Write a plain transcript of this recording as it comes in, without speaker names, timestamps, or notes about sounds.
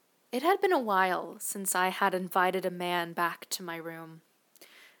It had been a while since I had invited a man back to my room.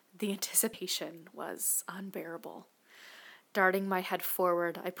 The anticipation was unbearable. Darting my head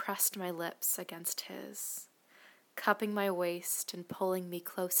forward, I pressed my lips against his. Cupping my waist and pulling me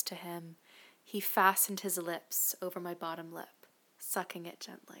close to him, he fastened his lips over my bottom lip, sucking it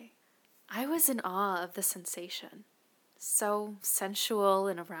gently. I was in awe of the sensation, so sensual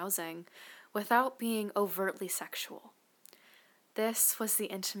and arousing, without being overtly sexual. This was the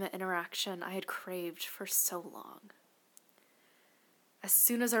intimate interaction I had craved for so long. As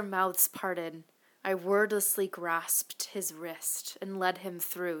soon as our mouths parted, I wordlessly grasped his wrist and led him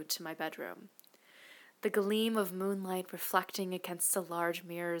through to my bedroom. The gleam of moonlight reflecting against the large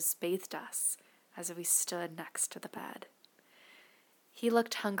mirrors bathed us as we stood next to the bed. He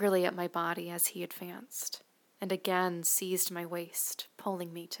looked hungrily at my body as he advanced, and again seized my waist,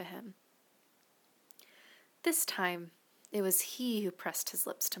 pulling me to him. This time, it was he who pressed his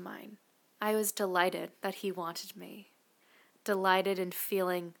lips to mine. I was delighted that he wanted me, delighted in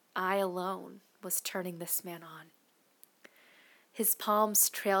feeling I alone was turning this man on. His palms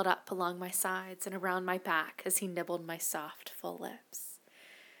trailed up along my sides and around my back as he nibbled my soft, full lips.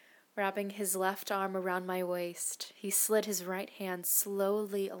 Wrapping his left arm around my waist, he slid his right hand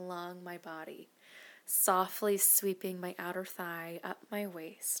slowly along my body, softly sweeping my outer thigh up my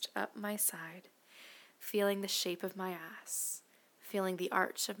waist, up my side, feeling the shape of my ass, feeling the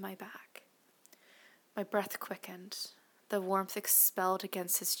arch of my back. My breath quickened, the warmth expelled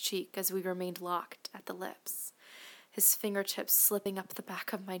against his cheek as we remained locked at the lips, his fingertips slipping up the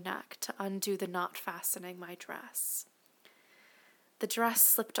back of my neck to undo the knot fastening my dress. The dress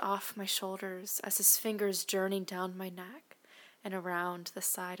slipped off my shoulders as his fingers journeyed down my neck and around the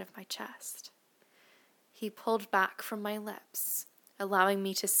side of my chest. He pulled back from my lips, allowing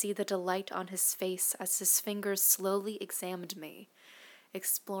me to see the delight on his face as his fingers slowly examined me,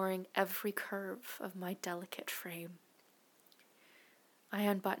 exploring every curve of my delicate frame. I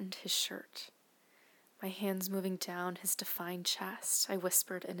unbuttoned his shirt. My hands moving down his defined chest, I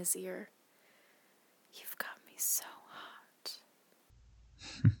whispered in his ear, "You've got me so hot."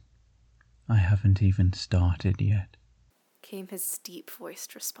 I haven't even started yet, came his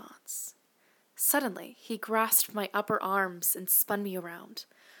deep-voiced response. Suddenly, he grasped my upper arms and spun me around,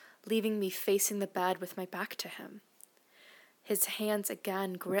 leaving me facing the bed with my back to him. His hands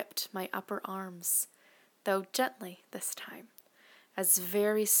again gripped my upper arms, though gently this time, as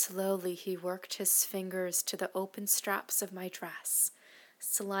very slowly he worked his fingers to the open straps of my dress,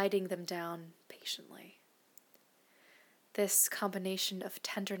 sliding them down patiently. This combination of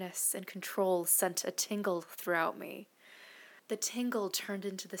tenderness and control sent a tingle throughout me. The tingle turned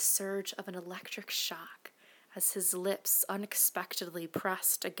into the surge of an electric shock as his lips unexpectedly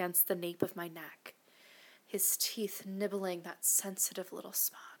pressed against the nape of my neck, his teeth nibbling that sensitive little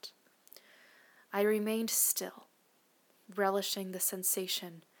spot. I remained still, relishing the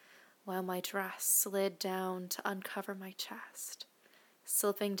sensation while my dress slid down to uncover my chest,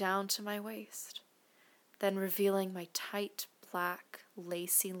 slipping down to my waist, then revealing my tight, black,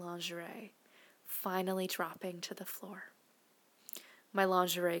 lacy lingerie, finally dropping to the floor. My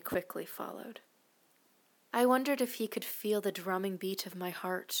lingerie quickly followed. I wondered if he could feel the drumming beat of my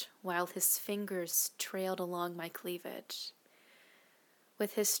heart while his fingers trailed along my cleavage.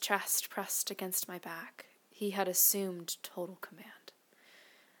 With his chest pressed against my back, he had assumed total command.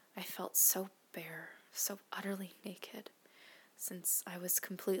 I felt so bare, so utterly naked, since I was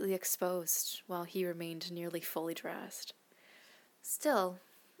completely exposed while he remained nearly fully dressed. Still,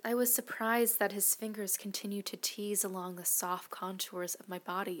 I was surprised that his fingers continued to tease along the soft contours of my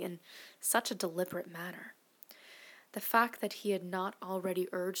body in such a deliberate manner. The fact that he had not already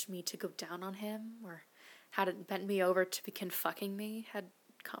urged me to go down on him, or hadn't bent me over to begin fucking me, had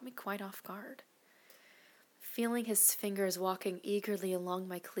caught me quite off guard. Feeling his fingers walking eagerly along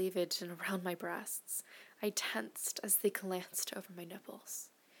my cleavage and around my breasts, I tensed as they glanced over my nipples.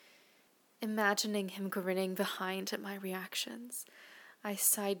 Imagining him grinning behind at my reactions, I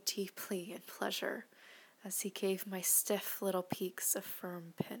sighed deeply in pleasure as he gave my stiff little peaks a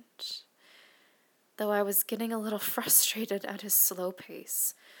firm pinch. Though I was getting a little frustrated at his slow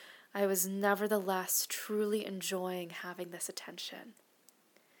pace, I was nevertheless truly enjoying having this attention.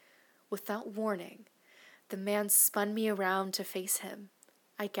 Without warning, the man spun me around to face him.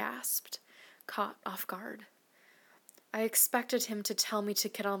 I gasped, caught off guard. I expected him to tell me to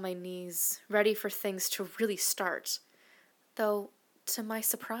get on my knees, ready for things to really start, though, to my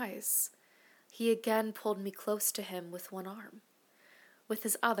surprise, he again pulled me close to him with one arm. With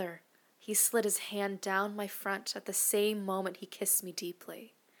his other, he slid his hand down my front at the same moment he kissed me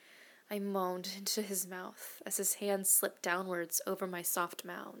deeply. I moaned into his mouth as his hand slipped downwards over my soft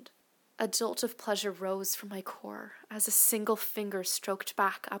mound. A jolt of pleasure rose from my core as a single finger stroked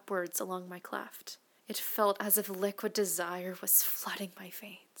back upwards along my cleft. It felt as if liquid desire was flooding my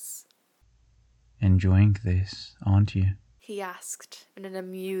veins. Enjoying this, aren't you? He asked in an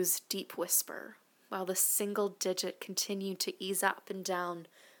amused, deep whisper, while the single digit continued to ease up and down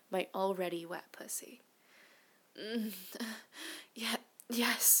my already wet pussy.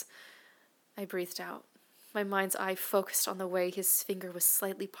 Yes, I breathed out, my mind's eye focused on the way his finger was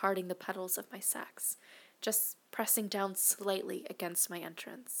slightly parting the petals of my sex, just pressing down slightly against my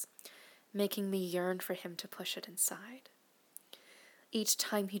entrance, making me yearn for him to push it inside. Each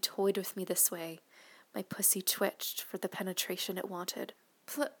time he toyed with me this way, my pussy twitched for the penetration it wanted.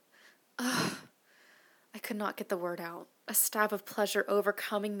 I could not get the word out, a stab of pleasure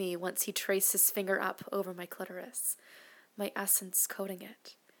overcoming me once he traced his finger up over my clitoris, my essence coating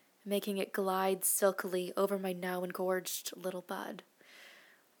it, making it glide silkily over my now engorged little bud.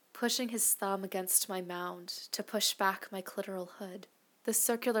 Pushing his thumb against my mound to push back my clitoral hood, the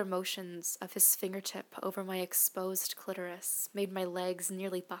circular motions of his fingertip over my exposed clitoris made my legs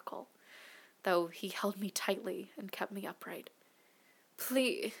nearly buckle, though he held me tightly and kept me upright.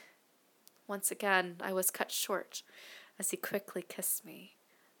 Please. Once again, I was cut short as he quickly kissed me,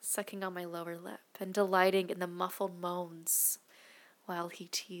 sucking on my lower lip and delighting in the muffled moans while he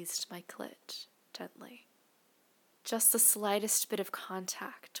teased my clit gently. Just the slightest bit of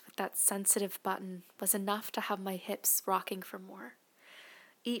contact with that sensitive button was enough to have my hips rocking for more.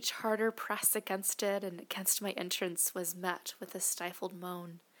 Each harder press against it and against my entrance was met with a stifled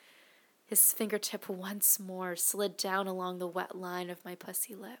moan. His fingertip once more slid down along the wet line of my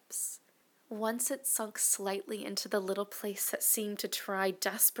pussy lips. Once it sunk slightly into the little place that seemed to try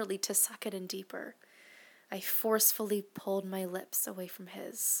desperately to suck it in deeper, I forcefully pulled my lips away from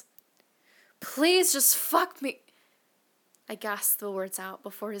his. Please just fuck me. I gasped the words out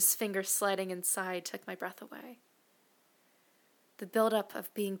before his finger sliding inside took my breath away. The buildup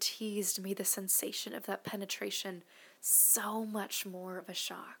of being teased made the sensation of that penetration so much more of a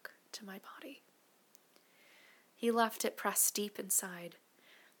shock to my body. He left it pressed deep inside,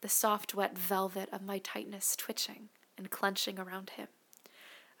 the soft, wet velvet of my tightness twitching and clenching around him,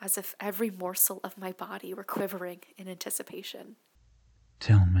 as if every morsel of my body were quivering in anticipation.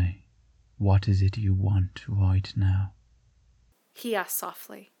 Tell me, what is it you want right now? He asked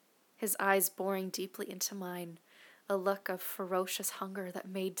softly, his eyes boring deeply into mine, a look of ferocious hunger that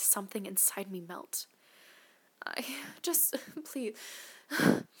made something inside me melt. Please,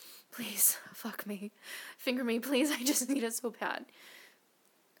 please, fuck me. Finger me, please, I just need it so bad.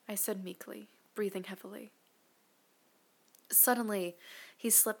 I said meekly, breathing heavily. Suddenly, he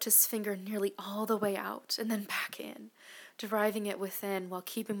slipped his finger nearly all the way out and then back in, driving it within while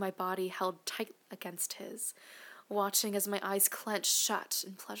keeping my body held tight against his, watching as my eyes clenched shut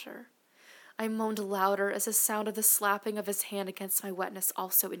in pleasure. I moaned louder as the sound of the slapping of his hand against my wetness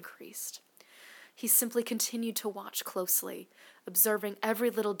also increased. He simply continued to watch closely, observing every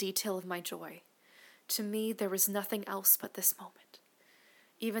little detail of my joy. To me, there was nothing else but this moment.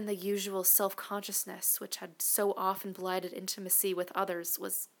 Even the usual self-consciousness, which had so often blighted intimacy with others,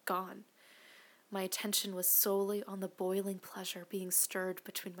 was gone. My attention was solely on the boiling pleasure being stirred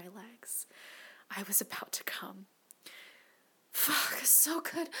between my legs. I was about to come. Fuck, so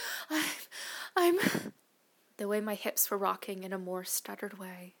good. I'm... The way my hips were rocking in a more stuttered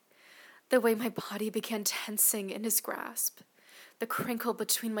way. The way my body began tensing in his grasp. The crinkle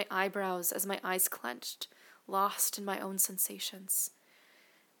between my eyebrows as my eyes clenched, lost in my own sensations.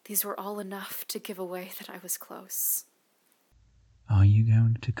 These were all enough to give away that I was close. Are you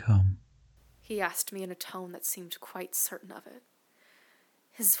going to come? He asked me in a tone that seemed quite certain of it.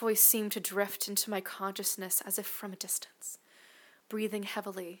 His voice seemed to drift into my consciousness as if from a distance. Breathing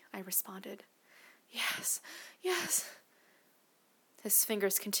heavily, I responded, Yes. His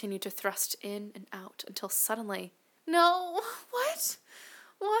fingers continued to thrust in and out until suddenly, No, what?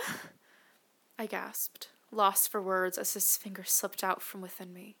 I gasped, lost for words as his finger slipped out from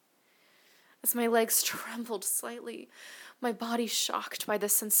within me. As my legs trembled slightly, my body shocked by the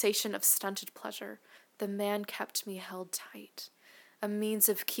sensation of stunted pleasure, the man kept me held tight, a means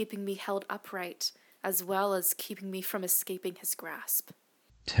of keeping me held upright, as well as keeping me from escaping his grasp.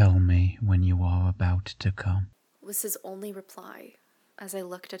 Tell me when you are about to come, Was his only reply, as I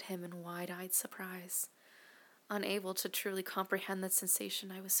looked at him in wide-eyed surprise, unable to truly comprehend the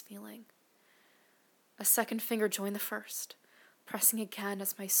sensation I was feeling. A second finger joined the first, pressing again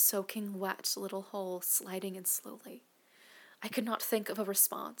as my soaking wet little hole sliding in slowly. I could not think of a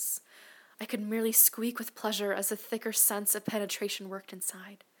response. I could merely squeak with pleasure as a thicker sense of penetration worked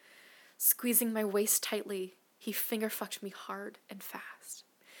inside. Squeezing my waist tightly, he finger-fucked me hard and fast.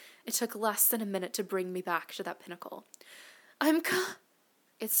 It took less than a minute to bring me back to that pinnacle.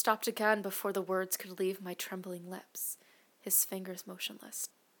 It stopped again before the words could leave my trembling lips, his fingers motionless.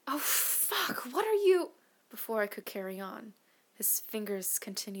 Oh, fuck, what are you? Before I could carry on, his fingers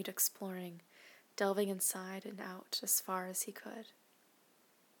continued exploring, delving inside and out as far as he could.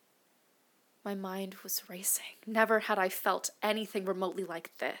 My mind was racing. Never had I felt anything remotely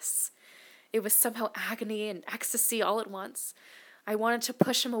like this. It was somehow agony and ecstasy all at once. I wanted to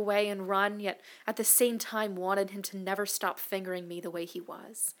push him away and run, yet at the same time wanted him to never stop fingering me the way he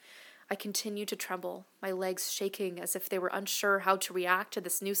was. I continued to tremble, my legs shaking as if they were unsure how to react to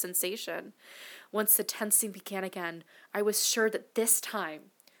this new sensation. Once the tensing began again, I was sure that this time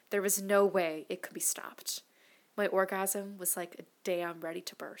there was no way it could be stopped. My orgasm was like a dam ready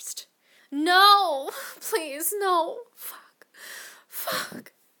to burst. No! Please, no!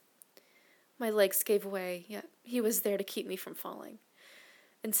 Fuck. My legs gave way, yet he was there to keep me from falling.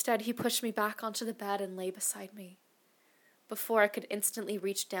 Instead, he pushed me back onto the bed and lay beside me. Before I could instantly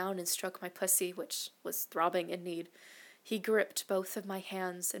reach down and stroke my pussy, which was throbbing in need, he gripped both of my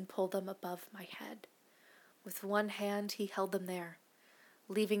hands and pulled them above my head. With one hand, he held them there,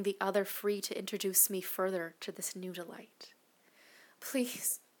 leaving the other free to introduce me further to this new delight.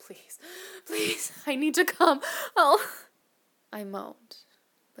 Please, I need to come. I moaned.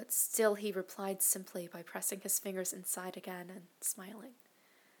 But still he replied simply by pressing his fingers inside again and smiling.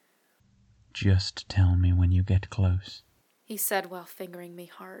 Just tell me when you get close, He said while fingering me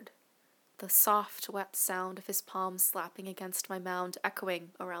hard, the soft, wet sound of his palms slapping against my mound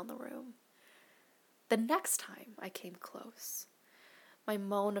echoing around the room. The next time I came close, my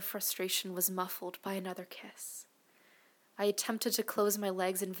moan of frustration was muffled by another kiss. I attempted to close my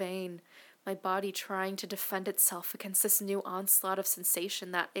legs in vain, my body trying to defend itself against this new onslaught of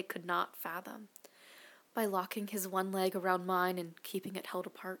sensation that it could not fathom. By locking his one leg around mine and keeping it held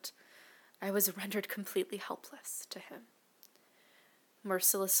apart, I was rendered completely helpless to him.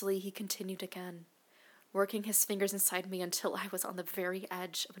 Mercilessly, he continued again, working his fingers inside me until I was on the very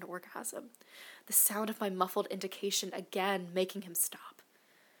edge of an orgasm, the sound of my muffled indication again making him stop.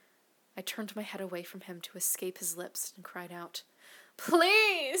 I turned my head away from him to escape his lips and cried out,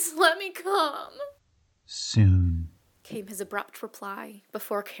 "Please, let me come!" soon, came his abrupt reply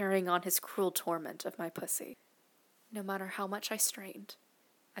before carrying on his cruel torment of my pussy. No matter how much I strained,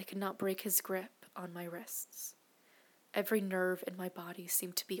 I could not break his grip on my wrists. Every nerve in my body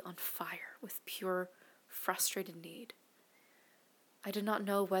seemed to be on fire with pure, frustrated need. I did not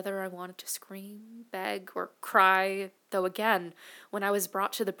know whether I wanted to scream, beg, or cry, though again, when I was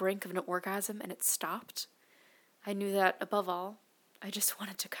brought to the brink of an orgasm and it stopped, I knew that, above all, I just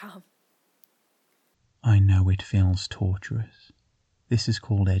wanted to come. I know it feels torturous. This is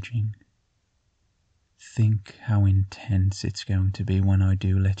called edging. Think how intense it's going to be when I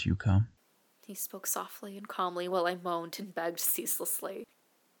do let you come. He spoke softly and calmly while I moaned and begged ceaselessly.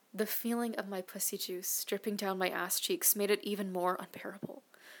 The feeling of my pussy juice dripping down my ass cheeks made it even more unbearable,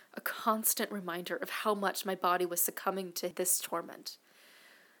 a constant reminder of how much my body was succumbing to this torment.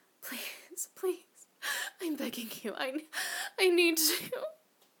 Please, I'm begging you, I need to,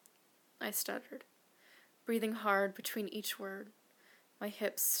 I stuttered, breathing hard between each word, my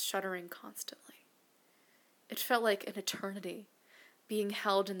hips shuddering constantly. It felt like an eternity, being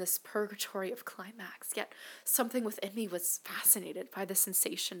held in this purgatory of climax, yet something within me was fascinated by the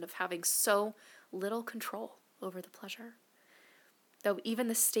sensation of having so little control over the pleasure. Though even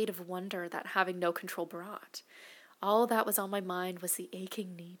the state of wonder that having no control brought, all that was on my mind was the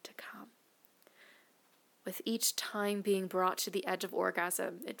aching need to come. With each time being brought to the edge of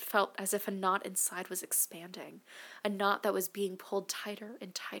orgasm, it felt as if a knot inside was expanding, a knot that was being pulled tighter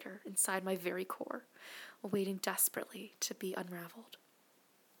and tighter inside my very core, waiting desperately to be unraveled.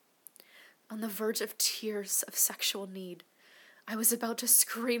 On the verge of tears of sexual need, I was about to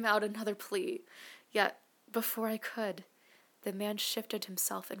scream out another plea, yet, before I could, the man shifted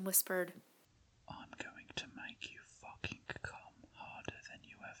himself and whispered, I'm going to make you fucking come harder than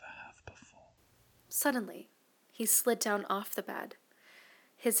you ever have before. Suddenly, he slid down off the bed,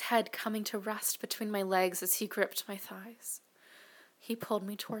 his head coming to rest between my legs as he gripped my thighs. He pulled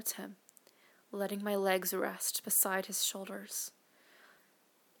me towards him, letting my legs rest beside his shoulders.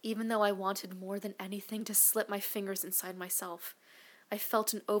 Even though I wanted more than anything to slip my fingers inside myself, I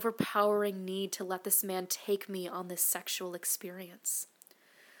felt an overpowering need to let this man take me on this sexual experience.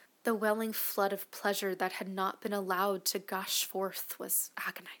 The welling flood of pleasure that had not been allowed to gush forth was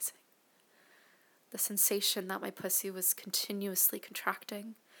agonizing. The sensation that my pussy was continuously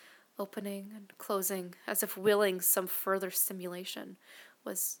contracting, opening and closing as if willing some further stimulation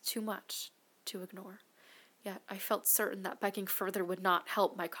was too much to ignore. yet I felt certain that begging further would not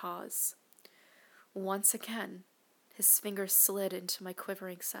help my cause. Once again, his fingers slid into my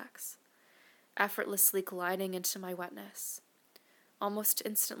quivering sex, effortlessly gliding into my wetness. Almost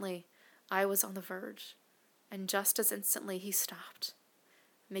instantly, I was on the verge, and just as instantly he stopped,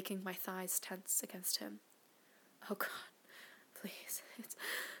 making my thighs tense against him. Oh God, please,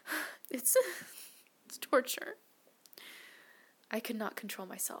 it's torture. I could not control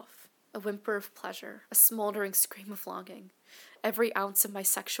myself. A whimper of pleasure, a smoldering scream of longing. Every ounce of my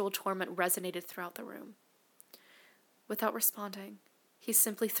sexual torment resonated throughout the room. Without responding, he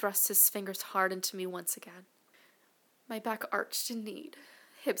simply thrust his fingers hard into me once again. My back arched in need,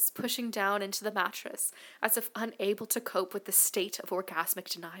 hips pushing down into the mattress, as if unable to cope with the state of orgasmic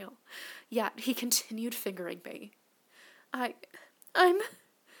denial. Yet he continued fingering me. I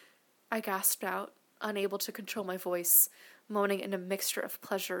gasped out, unable to control my voice, moaning in a mixture of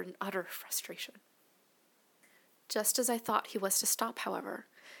pleasure and utter frustration. Just as I thought he was to stop, however,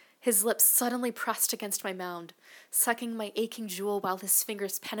 his lips suddenly pressed against my mound, sucking my aching jewel while his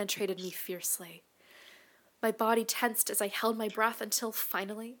fingers penetrated me fiercely. My body tensed as I held my breath until,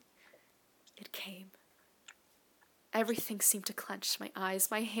 finally, it came. Everything seemed to clench, my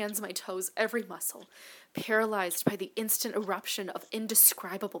eyes, my hands, my toes, every muscle, paralyzed by the instant eruption of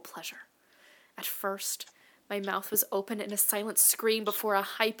indescribable pleasure. At first, my mouth was open in a silent scream before a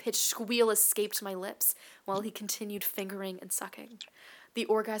high-pitched squeal escaped my lips while he continued fingering and sucking. The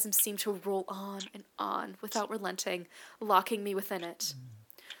orgasm seemed to roll on and on without relenting, locking me within it.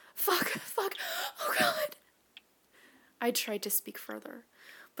 Fuck, oh God. I tried to speak further,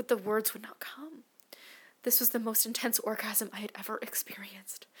 but the words would not come. This was the most intense orgasm I had ever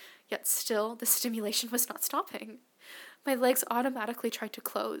experienced, yet still the stimulation was not stopping. My legs automatically tried to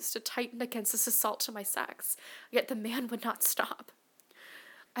close, to tighten against this assault to my sex, yet the man would not stop.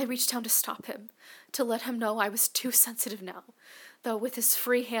 I reached down to stop him, to let him know I was too sensitive now, though with his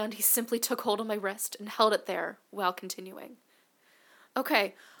free hand he simply took hold of my wrist and held it there while continuing.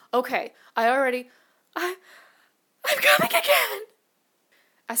 Okay, I'm coming again!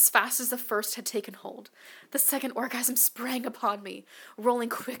 As fast as the first had taken hold, the second orgasm sprang upon me, rolling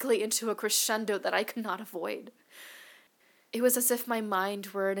quickly into a crescendo that I could not avoid. It was as if my mind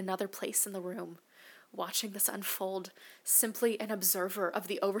were in another place in the room, watching this unfold, simply an observer of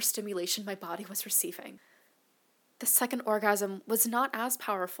the overstimulation my body was receiving. The second orgasm was not as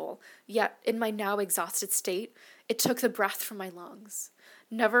powerful, yet in my now exhausted state, it took the breath from my lungs.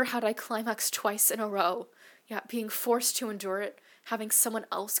 Never had I climaxed twice in a row, yet being forced to endure it, having someone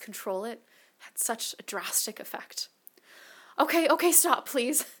else control it, had such a drastic effect. Okay, stop,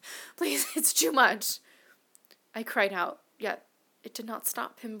 please. Please, it's too much. I cried out, yet it did not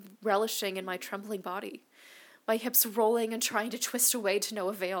stop him relishing in my trembling body. My hips rolling and trying to twist away to no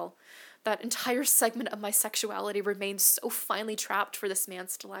avail. That entire segment of my sexuality remained so finely trapped for this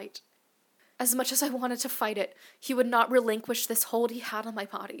man's delight. As much as I wanted to fight it, he would not relinquish this hold he had on my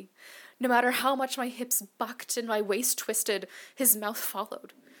body. No matter how much my hips bucked and my waist twisted, his mouth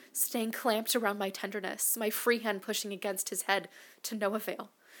followed, staying clamped around my tenderness, my free hand pushing against his head to no avail.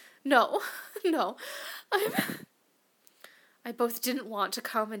 No, I both didn't want to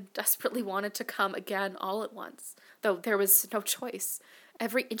come and desperately wanted to come again all at once, though there was no choice.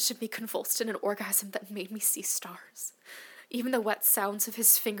 Every inch of me convulsed in an orgasm that made me see stars. Even the wet sounds of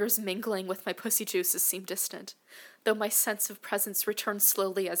his fingers mingling with my pussy juices seemed distant, though my sense of presence returned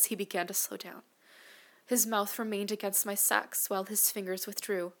slowly as he began to slow down. His mouth remained against my sex while his fingers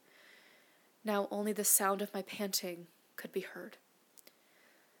withdrew. Now only the sound of my panting could be heard.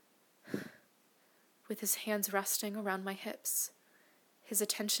 With his hands resting around my hips, his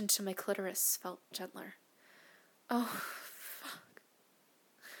attention to my clitoris felt gentler. Oh, fuck.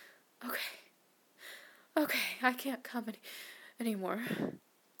 Okay, I can't come anymore.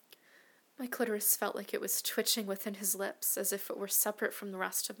 My clitoris felt like it was twitching within his lips, as if it were separate from the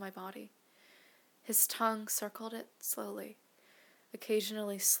rest of my body. His tongue circled it slowly,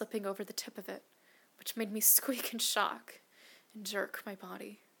 occasionally slipping over the tip of it, which made me squeak in shock and jerk my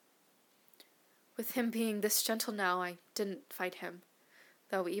body. With him being this gentle now, I didn't fight him,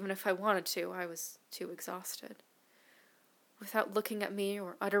 though even if I wanted to, I was too exhausted. Without looking at me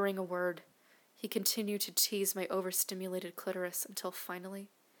or uttering a word, he continued to tease my overstimulated clitoris until finally,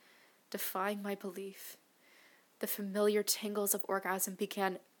 defying my belief, the familiar tingles of orgasm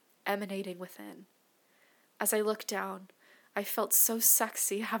began emanating within. As I looked down, I felt so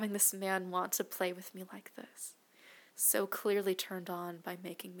sexy having this man want to play with me like this, so clearly turned on by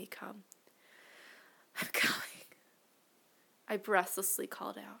making me come. I'm coming, I breathlessly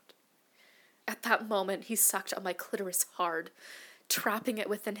called out. At that moment, he sucked on my clitoris hard, trapping it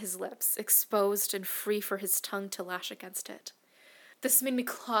within his lips, exposed and free for his tongue to lash against it. This made me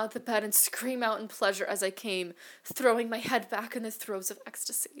claw at the bed and scream out in pleasure as I came, throwing my head back in the throes of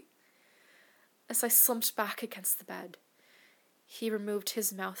ecstasy. As I slumped back against the bed, he removed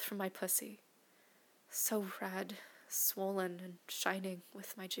his mouth from my pussy, so red, swollen, and shining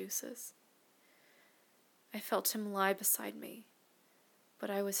with my juices. I felt him lie beside me, but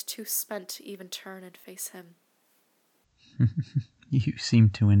I was too spent to even turn and face him. You seem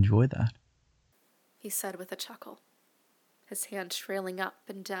to enjoy that. He said with a chuckle, his hand trailing up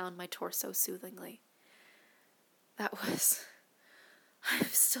and down my torso soothingly. That was... I'm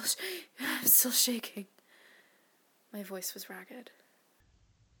still shaking. My voice was ragged.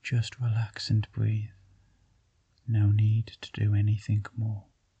 Just relax and breathe. No need to do anything more.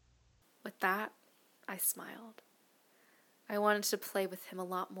 With that, I smiled. I wanted to play with him a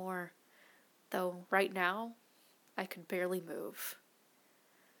lot more, though right now, I could barely move.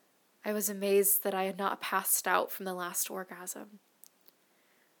 I was amazed that I had not passed out from the last orgasm.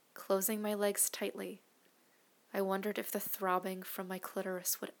 Closing my legs tightly, I wondered if the throbbing from my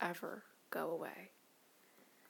clitoris would ever go away.